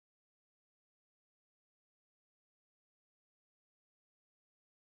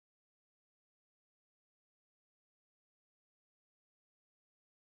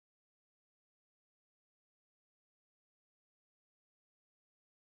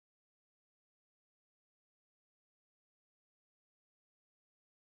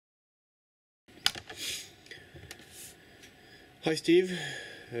Hi Steve,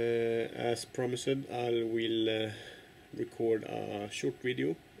 as promised I will record a short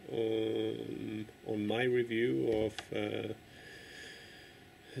video on my review of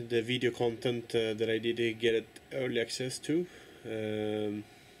the video content that I did get early access to.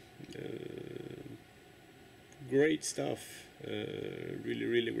 Great stuff,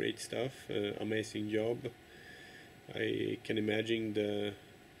 really great stuff, amazing job. I can imagine the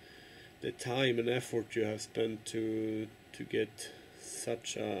time and effort you have spent to get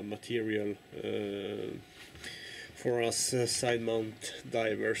such a material for us Sidemount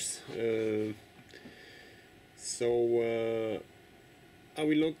divers. So I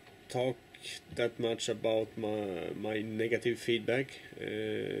will not talk that much about my negative feedback.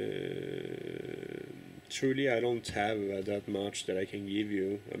 Truly, I don't have that much that I can give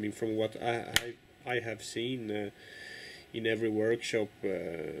you. I mean, from what I have seen in every workshop,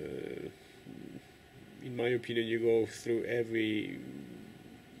 in my opinion, you go through every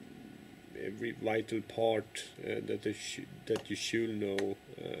vital part that you should know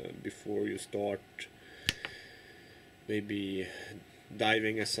before you start maybe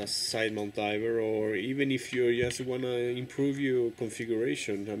diving as a side mount diver, or even if you just want to improve your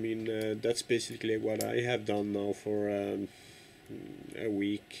configuration. I mean, that's basically what I have done now for a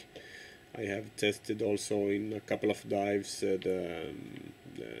week. I have tested also in a couple of dives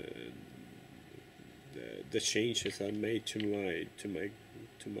the changes I made to my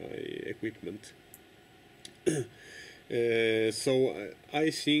equipment. So I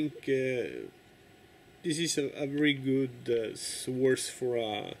think this is a very good source for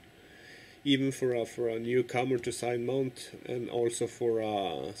even for a newcomer to side mount, and also for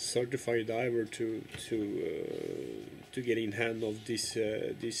a certified diver to get in hand of this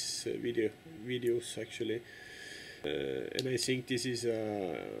videos actually. And I think this is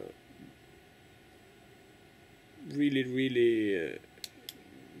a really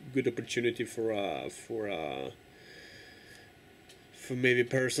good opportunity for maybe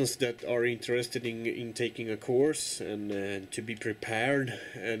persons that are interested in taking a course and to be prepared,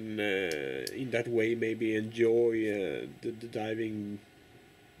 and in that way maybe enjoy the diving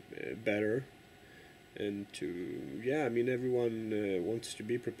better. And I mean, everyone wants to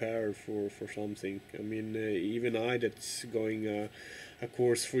be prepared for something. I mean, even I, that's going a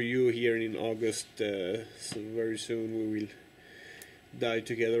course for you here in August, so very soon we will dive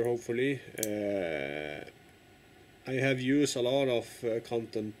together, hopefully. I have used a lot of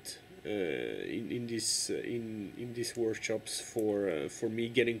content in these workshops for me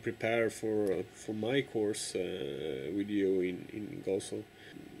getting prepared for my course with you in Gozo.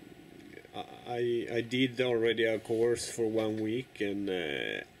 I did already a course for 1 week, and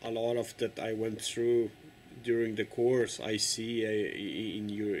a lot of that I went through during the course I see in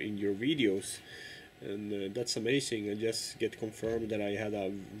your videos, and that's amazing. I just get confirmed that I had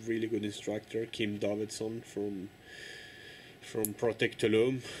a really good instructor, Kim Davidson from Protect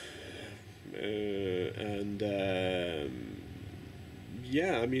Tulum, and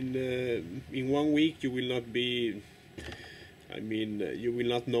yeah, I mean, in 1 week you will not be, I mean, you will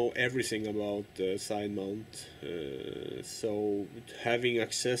not know everything about side mount, so having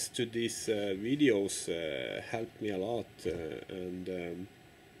access to these videos helped me a lot, and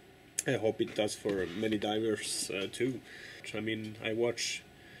I hope it does for many divers too. I mean, I watch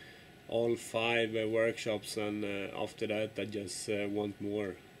all 5 workshops, and after that I just want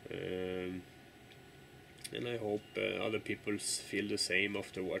more, and I hope other people feel the same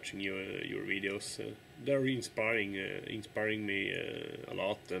after watching your videos. They're inspiring me a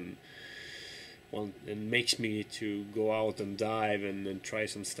lot, and makes me to go out and dive and try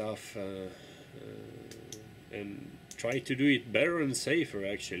some stuff, and try to do it better and safer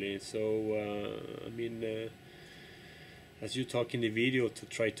actually. So I mean, as you talk in the video, to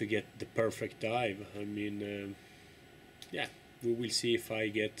try to get the perfect dive. I mean, yeah, we will see if I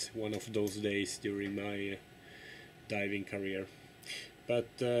get one of those days during my diving career. But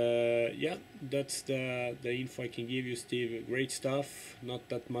yeah, that's the info I can give you, Steve. Great stuff, not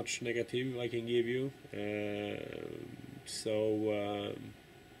that much negative I can give you. So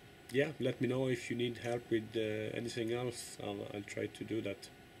yeah, let me know if you need help with anything else. I'll try to do that.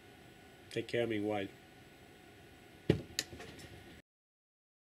 Take care meanwhile.